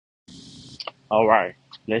All right,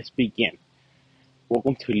 let's begin.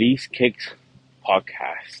 Welcome to Lee's Kicks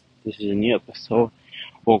podcast. This is a new episode.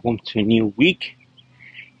 Welcome to a new week,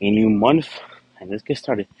 a new month, and let's get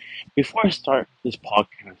started. Before I start this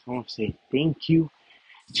podcast, I want to say thank you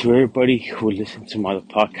to everybody who listened to my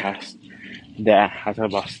podcast that I talk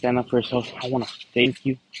about stand up for yourself. I want to thank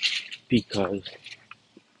you because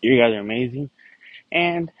you guys are amazing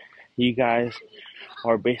and you guys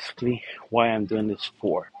are basically why I'm doing this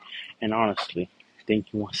for. And honestly,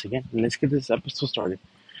 thank you once again. And let's get this episode started.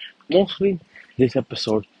 Mostly, this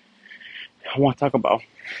episode, I want to talk about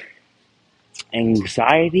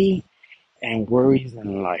anxiety and worries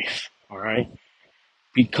in life. All right,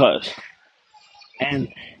 because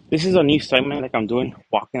and this is a new segment like I'm doing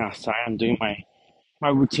walking outside. I'm doing my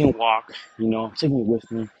routine walk. I'm taking it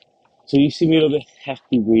with me. So you see me a little bit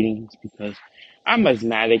hefty breathing because I'm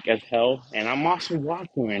asthmatic as hell, and I'm also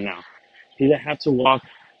walking right now. Because I have to walk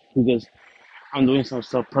because I'm doing some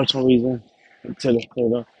stuff, personal reason. Let's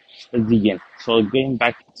begin. So getting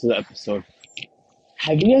back to the episode.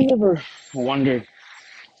 Have you guys ever wondered,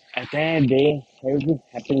 at the end of the day, everything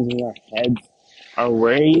happens in our heads, our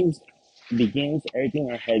worries begins everything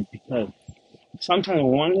in our head because sometimes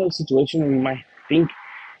one of those situations we might think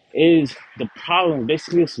is the problem,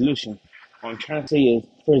 basically a solution. What I'm trying to say is,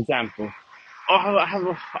 for example, I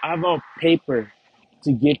have a paper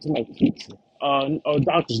to give to my teacher, a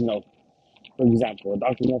doctor's note, for example, a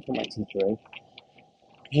doctor's note for my teacher, right?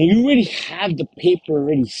 And you already have the paper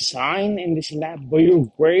already signed and this and that, but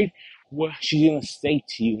you're worried what she's gonna say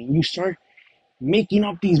to you. And you start making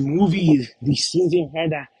up these movies, these scenes in your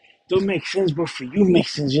head that don't make sense, but for you make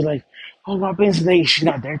sense. You're like, oh, what happens today? She's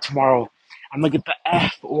not there tomorrow. I'm gonna get the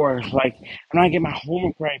F, or like, I'm not gonna get my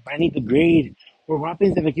homework right, but I need the grade. Or what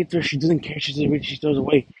happens if I get there, she doesn't care, she doesn't read, she throws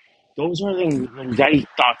away. Those are the anxiety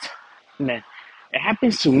thoughts. And then it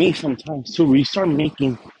happens to me sometimes too, where you start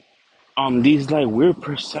making these like weird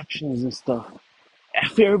perceptions and stuff. I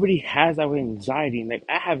feel everybody has that with anxiety. Like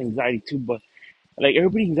I have anxiety too, but like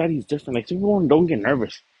everybody's anxiety is different. Like some people don't get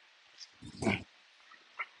nervous. I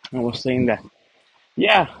was saying that.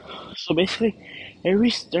 Yeah. So basically,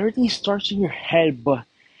 everything starts in your head, but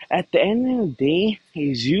at the end of the day,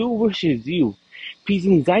 it's you versus you. Because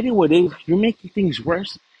anxiety, what it is, you're making things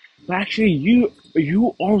worse. But actually,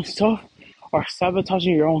 you own self are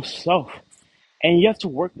sabotaging your own self. And you have to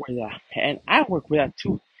work with that. And I work with that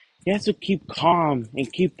too. You have to keep calm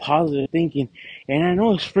and keep positive thinking. And I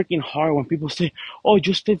know it's freaking hard when people say, oh,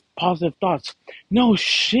 just think positive thoughts. No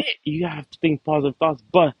shit, you have to think positive thoughts.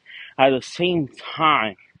 But at the same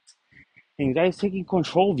time, anxiety is taking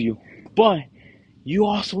control of you. But you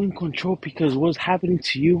also in control because what's happening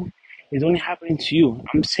to you is only happening to you.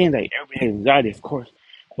 I'm saying that everybody has anxiety, of course,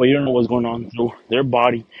 but you don't know what's going on through their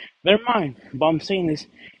body, their mind. But I'm saying this,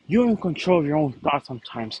 you're in control of your own thoughts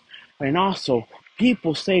sometimes. And also,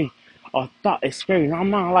 people say a thought is scary. No, I'm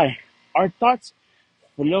not gonna lie. Our thoughts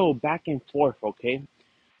flow back and forth, okay?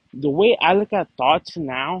 The way I look at thoughts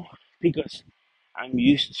now, because I'm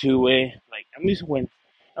used to it, like, I'm used to when,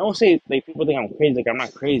 I don't say, like, people think I'm crazy, like, I'm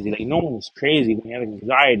not crazy. Like, no one is crazy when you have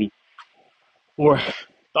anxiety or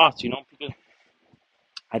thoughts, because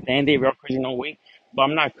at the end of the day, we're all crazy in no way, but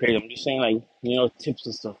I'm not crazy. I'm just saying, like, tips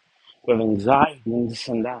and stuff. With anxiety and this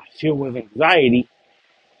and that, I feel with anxiety,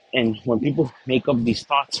 and when people make up these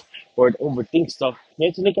thoughts or overthink stuff, you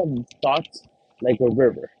have to look at thoughts like a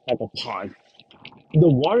river, like a pond. The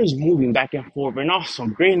water is moving back and forth, and also,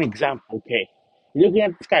 great example, okay? You're looking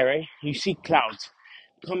at the sky, right? You see clouds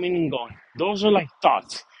coming and going. Those are like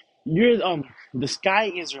thoughts. The sky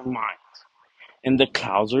is your mind, and the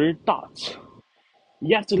clouds are your thoughts.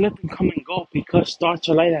 You have to let them come and go because thoughts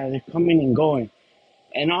are like that. They're coming and going.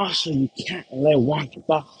 And also, you can't let one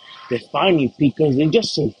thought define you because it's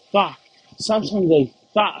just a thought. Sometimes a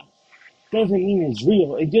thought doesn't mean it's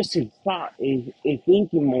real. It's just a thought, a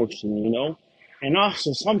thinking motion. And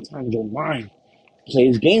also, sometimes your mind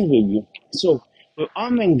plays games with you. So, with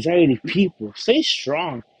all anxiety people, stay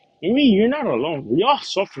strong. I mean, you're not alone. We all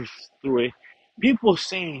suffer through it. People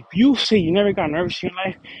say, if you say you never got nervous in your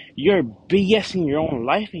life, you're BSing your own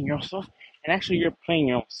life and yourself, and actually you're playing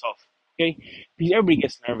your own self. Okay? Because everybody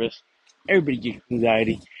gets nervous, everybody gets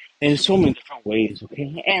anxiety, and in so many different ways.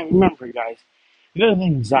 Okay? And remember, guys, if you have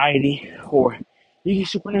anxiety or you get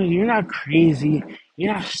super nervous, you're not crazy,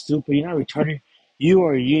 you're not stupid, you're not retarded. You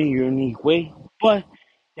are you in your unique way, but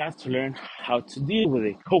you have to learn how to deal with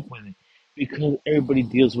it, cope with it, because everybody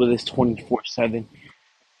deals with this 24/7,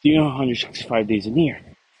 365 days a year.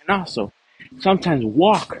 And also, sometimes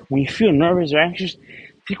walk when you feel nervous or anxious.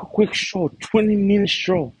 Take a quick stroll, 20-minute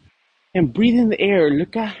stroll, and breathe in the air.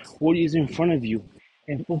 Look at what is in front of you,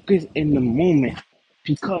 and focus in the moment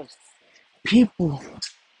because people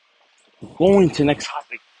going to next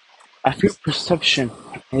topic. I feel perception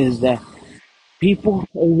is that people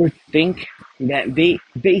overthink that they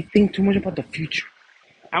think too much about the future.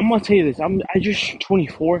 I'm gonna tell you this. I just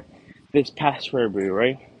 24 this past February,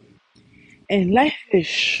 right? And life is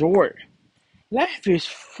short. Life is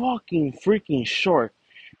fucking freaking short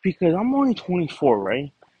because I'm only 24,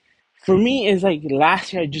 right? For me, it's like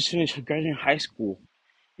last year I just finished graduating high school,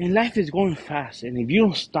 and life is going fast. And if you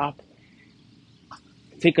don't stop,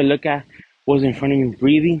 take a look at what's in front of you,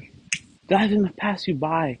 breathing, that's gonna pass you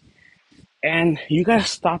by. And you gotta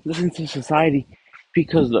stop listening to society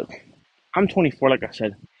because look, I'm 24, like I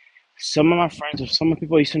said. Some of my friends or some of the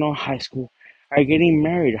people I used to know in high school are getting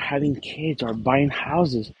married, or having kids, or buying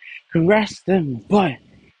houses. Congrats to them, but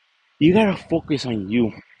you gotta focus on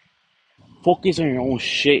you. Focus on your own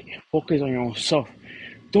shit. Focus on your own self.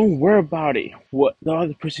 Don't worry about it. What the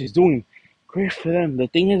other person is doing. Great for them. The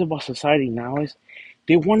thing is about society now is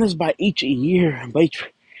they want us by each year, by each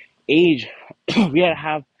age. We gotta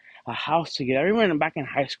have a house together. I remember back in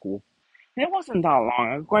high school. And it wasn't that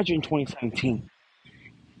long. I graduated in 2017.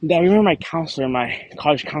 I remember my counselor, my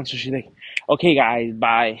college counselor, she's like, okay, guys,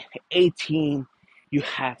 by 18, you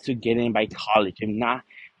have to get in by college. If not,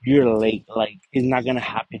 you're late. Like, it's not going to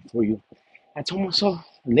happen for you. I told myself,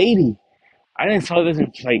 lady, I didn't tell this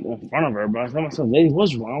in front of her, but I told myself, lady,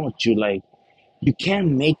 what's wrong with you? Like, you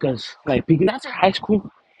can't make us, like, because that's high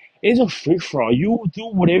school. It's a free for all. You do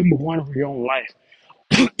whatever you want for your own life.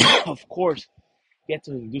 Of course, you have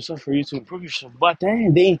to do stuff for you to improve yourself. But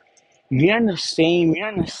then you're not in the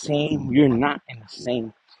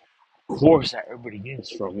same course that everybody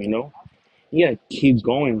is from, you know? You gotta keep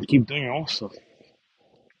going, keep doing your own stuff.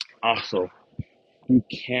 Also, you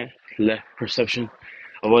can't let perception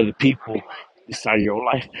of other people decide your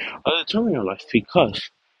life or determine your life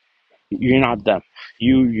because you're not them.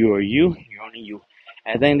 You are you, you're only you.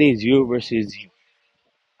 At the end, it's you versus you,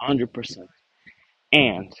 100%.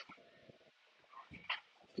 And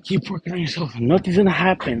keep working on yourself. Nothing's gonna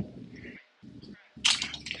happen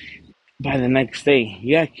by the next day.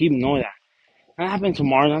 You gotta keep knowing that. Not happen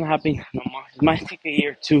tomorrow, not happen in a month. It might take a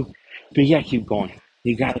year or two, but you gotta keep going.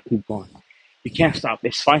 You gotta keep going. You can't stop.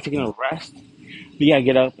 It's fine taking a rest, but you gotta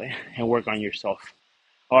get up and work on yourself.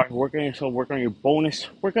 Alright, work on yourself, work on your bonus,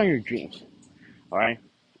 work on your dreams. Alright?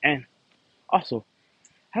 And also,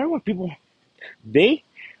 I don't want people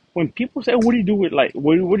when people say, what do you do with like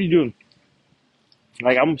what are you doing?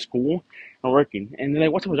 Like I'm in school, I'm working, and they're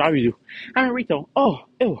like, what type of job you do? I'm in retail. Oh,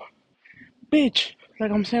 ew, bitch.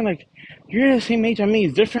 Like I'm saying, like you're the same age as me.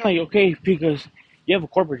 It's different, like okay, because you have a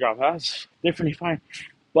corporate job. That's differently fine.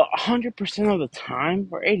 But 100% of the time,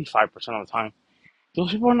 or 85% of the time,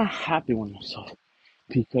 those people are not happy with themselves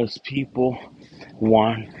because people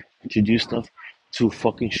want to do stuff to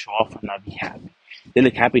fucking show off and not be happy. They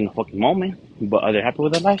look happy in the fucking moment, but are they happy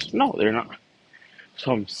with their lives? No, they're not.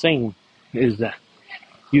 So I'm saying is that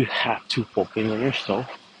you have to focus on yourself,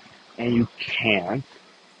 and you can't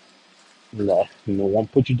let no one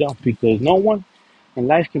put you down because no one in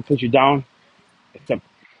life can put you down except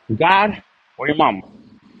God or your mama.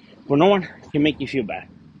 But no one can make you feel bad.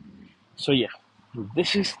 So yeah,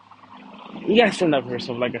 this is you gotta stand up for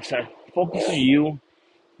yourself. Like I said, focus on you.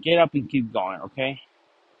 Get up and keep going. Okay.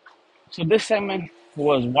 So this segment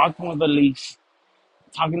was walking with Elise,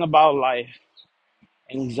 talking about life,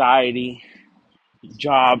 anxiety,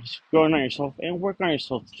 jobs, growing on yourself, and work on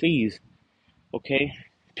yourself, please. Okay,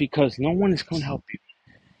 because no one is going to help you.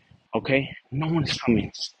 Okay, no one is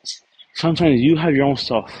coming. Sometimes you have your own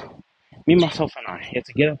stuff. Me, myself, and I. You have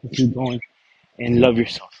to get up and keep going and love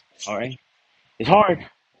yourself. All right. It's hard,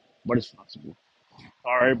 but it's possible.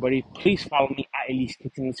 All right, everybody. Please follow me at Elise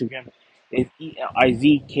Kids on Instagram. It's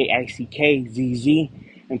ELIZKICKZZ.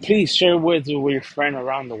 And please share with your friend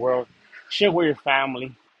around the world. Share with your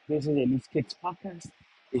family. This is Elise Kids Podcast.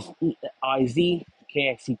 It's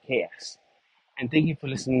ELIZKICKS. And thank you for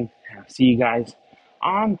listening. I'll see you guys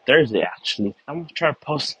on Thursday, actually. I'm gonna try to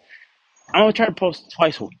post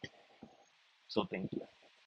twice a week. So thank you.